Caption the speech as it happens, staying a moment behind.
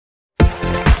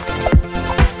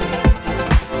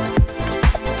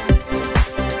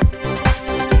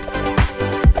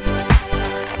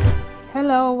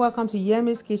welcome to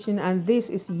Yemi's Kitchen, and this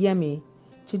is Yemi.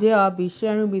 Today I'll be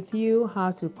sharing with you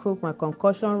how to cook my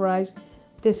concoction rice.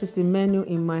 This is the menu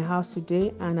in my house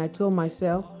today, and I told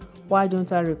myself, why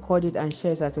don't I record it and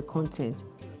share it as a content?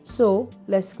 So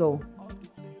let's go.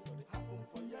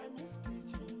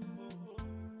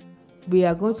 We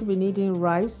are going to be needing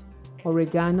rice,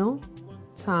 oregano,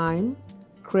 thyme,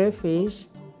 crayfish,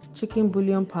 chicken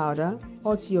bouillon powder,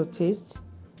 all to your taste,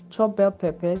 chopped bell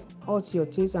peppers, all to your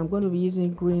taste. I'm going to be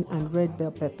using green and red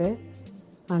bell pepper.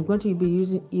 I'm going to be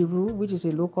using iru, which is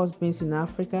a locust beans in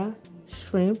Africa,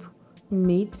 shrimp,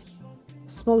 meat,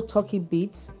 smoked turkey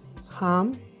bits,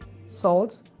 ham,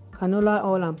 salt, canola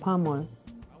oil, and palm oil.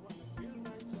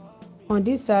 On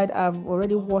this side, I've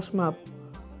already washed my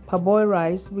parboiled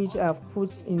rice, which I've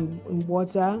put in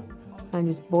water and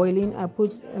is boiling. I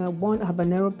put 1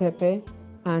 habanero pepper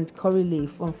and curry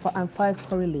leaf and 5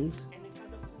 curry leaves.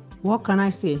 What can I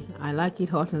say? I like it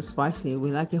hot and spicy. We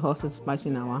like it hot and spicy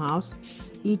in our house,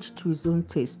 each to his own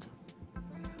taste.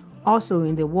 Also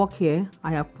in the wok here, I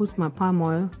have put my palm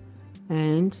oil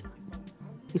and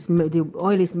the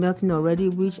oil is melting already,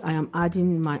 which I am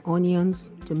adding my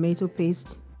onions, tomato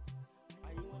paste,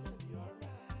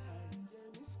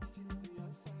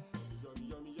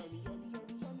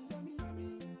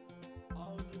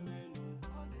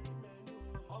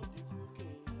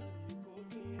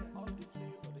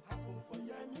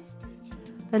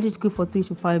 let it cook for 3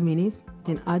 to 5 minutes,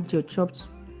 then add your chopped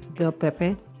bell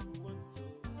pepper,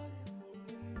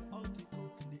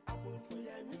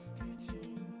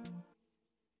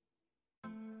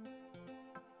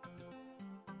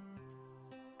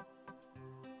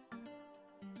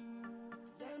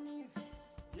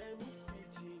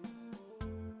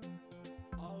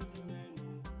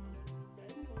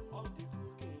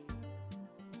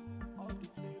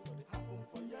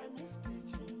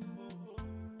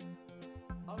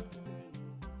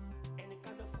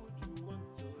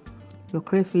 your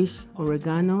crayfish,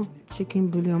 oregano, chicken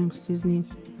bouillon seasoning.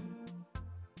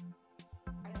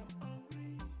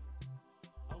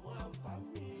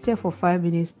 Stir for 5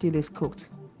 minutes till it's cooked.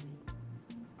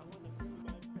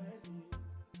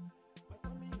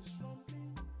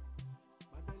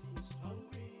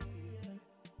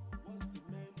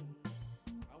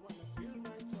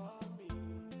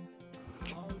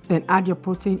 Then add your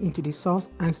protein into the sauce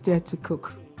and stir to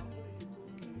cook.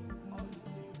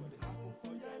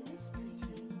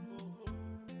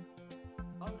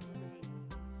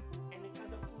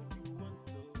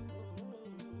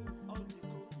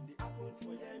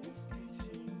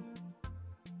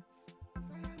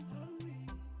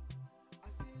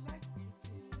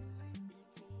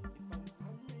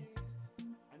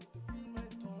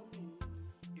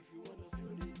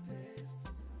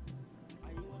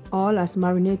 All as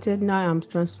marinated. Now I'm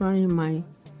transferring my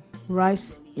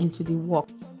rice into the wok.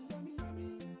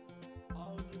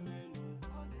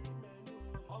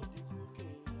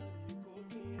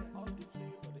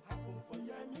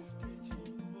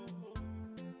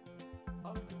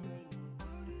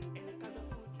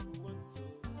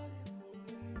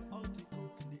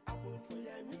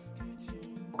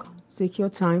 Take your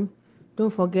time. Don't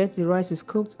forget the rice is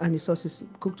cooked and the sauce is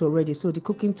cooked already, so the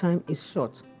cooking time is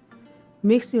short.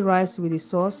 Mix the rice with the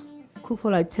sauce, cook for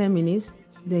like 10 minutes,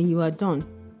 then you are done.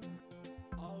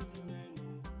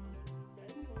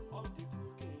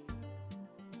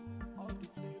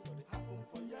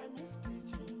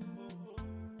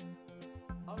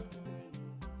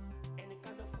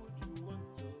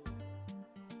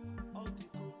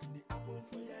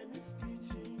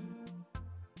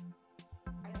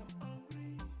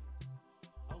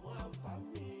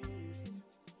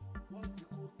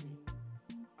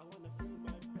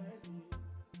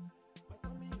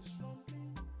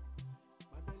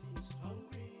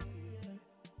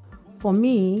 For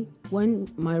me, when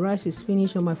my rice is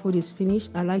finished or my food is finished,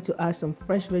 I like to add some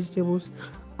fresh vegetables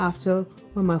after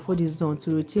when my food is done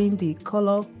to retain the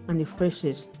color and the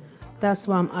freshness. That's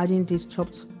why I'm adding these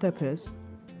chopped peppers.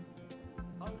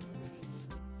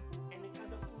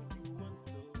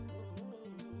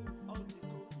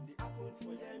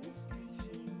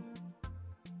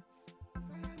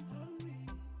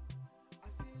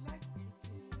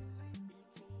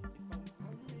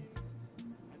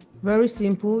 Very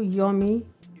simple, yummy,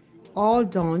 all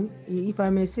done. If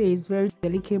I may say, it's very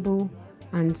delicate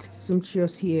and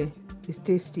sumptuous here. It's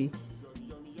tasty.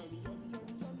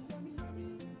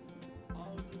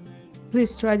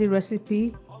 Please try the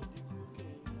recipe.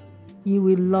 You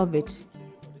will love it.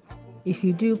 If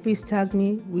you do, please tag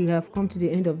me. We have come to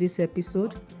the end of this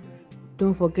episode.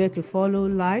 Don't forget to follow,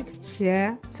 like,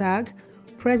 share, tag,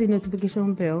 press the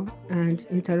notification bell, and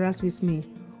interact with me.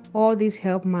 All this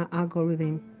help my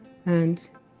algorithm. and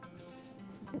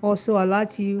also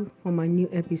alert you for my new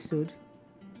episode.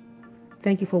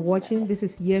 Thank you for watching. This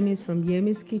is Yemi's from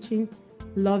Yemi's Kitchen.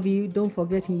 Love you. Don't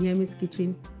forget, in Yemi's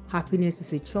Kitchen, happiness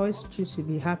is a choice. Choose to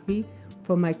be happy.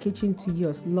 From my kitchen to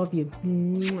yours. Love you.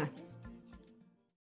 Mwah.